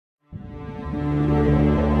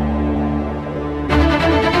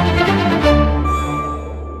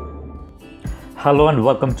Hello and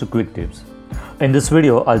welcome to Quick Tips. In this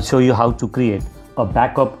video, I'll show you how to create a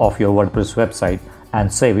backup of your WordPress website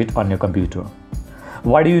and save it on your computer.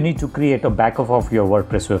 Why do you need to create a backup of your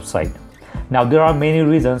WordPress website? Now, there are many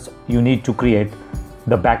reasons you need to create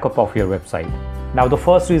the backup of your website. Now, the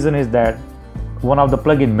first reason is that one of the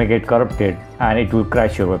plugins may get corrupted and it will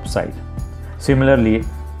crash your website. Similarly,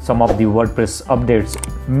 some of the WordPress updates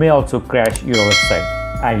may also crash your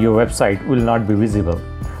website and your website will not be visible.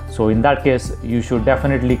 So in that case, you should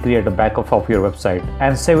definitely create a backup of your website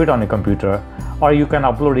and save it on a computer, or you can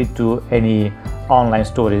upload it to any online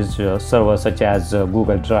storage server such as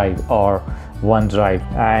Google Drive or OneDrive,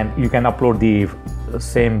 and you can upload the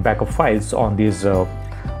same backup files on these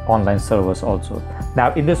online servers also.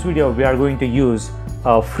 Now in this video, we are going to use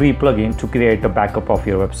a free plugin to create a backup of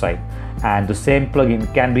your website, and the same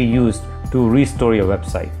plugin can be used to restore your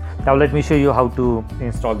website. Now let me show you how to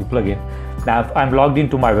install the plugin. Now I'm logged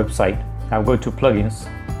into my website. Now go to plugins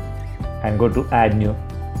and go to add new.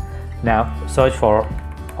 Now search for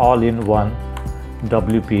all-in-one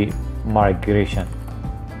WP migration.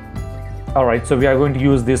 Alright, so we are going to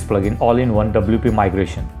use this plugin, all-in-one WP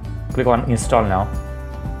migration. Click on install now.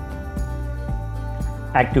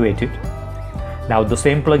 Activate it. Now the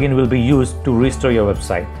same plugin will be used to restore your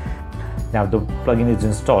website. Now the plugin is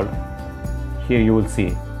installed. Here you will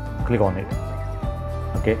see, click on it.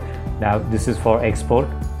 Okay, now this is for export.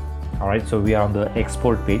 All right, so we are on the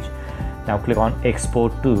export page. Now click on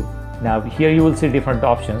export to. Now here you will see different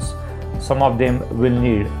options. Some of them will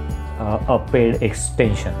need a paid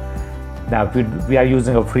extension. Now we are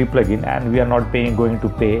using a free plugin and we are not going to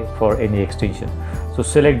pay for any extension. So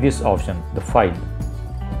select this option, the file.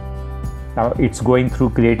 Now it's going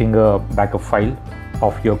through creating a backup file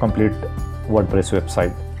of your complete WordPress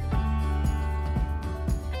website.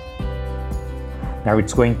 Now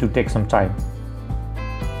it's going to take some time.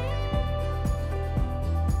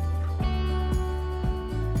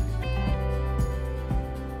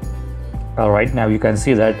 Alright, now you can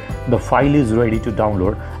see that the file is ready to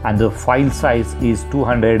download and the file size is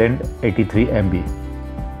 283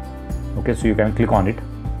 MB. Okay, so you can click on it.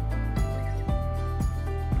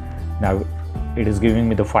 Now it is giving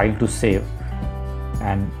me the file to save,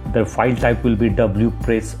 and the file type will be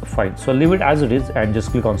WPress file. So leave it as it is and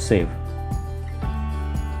just click on save.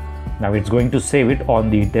 Now it's going to save it on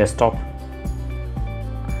the desktop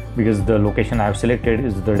because the location I have selected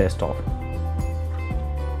is the desktop.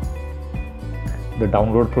 The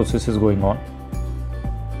download process is going on.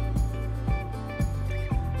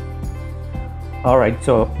 Alright,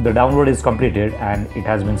 so the download is completed and it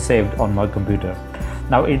has been saved on my computer.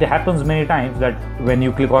 Now it happens many times that when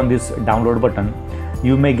you click on this download button,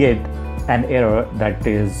 you may get an error that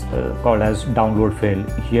is called as download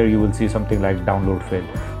failed. Here you will see something like download failed.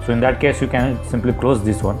 So in that case, you can simply close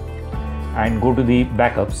this one and go to the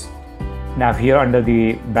backups. Now here under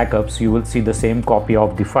the backups, you will see the same copy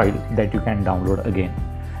of the file that you can download again.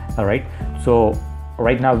 All right, so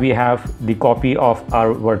right now we have the copy of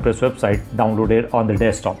our WordPress website downloaded on the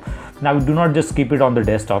desktop. Now do not just keep it on the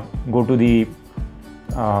desktop. Go to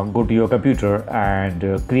your computer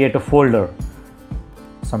and create a folder,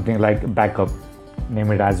 something like backup, name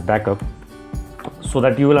it as backup, so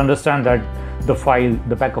that you will understand that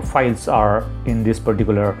the backup files are in this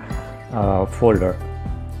particular folder,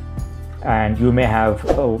 and you may have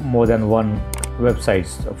more than one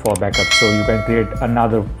websites for backup, so you can create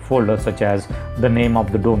another folder such as the name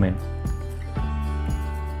of the domain,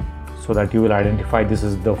 so that you will identify this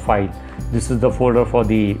is the file, this is the folder for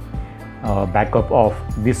the backup of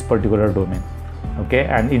this particular domain. Okay,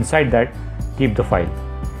 and inside that keep the file,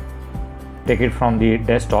 take it from the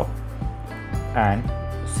desktop and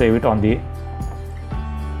save it on the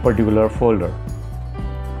particular folder.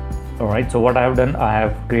 Alright, so what I have done, I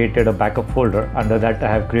have created a backup folder. Under that I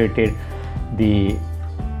have created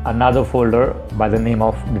another folder by the name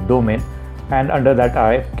of the domain, and under that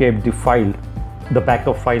I kept the file, the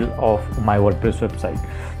backup file of my WordPress website.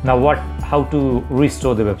 Now how to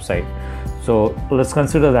restore the website? So let's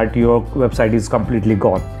consider that your website is completely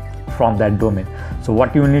gone from that domain. So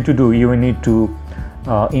what you need to do, you will need to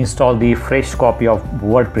install the fresh copy of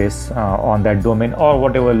WordPress on that domain or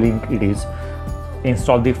whatever link it is.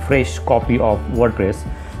 Install the fresh copy of WordPress,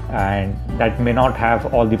 and that may not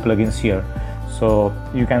have all the plugins here, so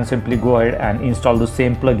you can simply go ahead and install the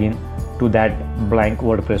same plugin to that blank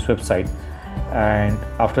WordPress website, and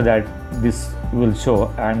after that this will show,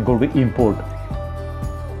 and go to import.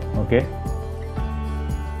 Okay,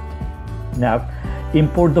 now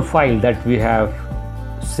import the file that we have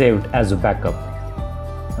saved as a backup.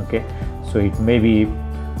 Okay, so it may be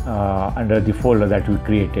under the folder that we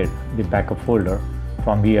created, the backup folder.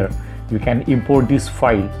 From here you can import this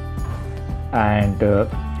file, and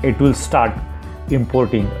it will start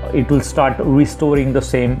restoring the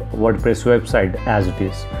same WordPress website as it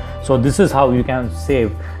is. So this is how you can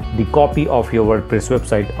save the copy of your WordPress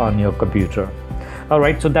website on your computer. All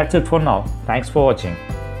right, so that's it for now. Thanks for watching.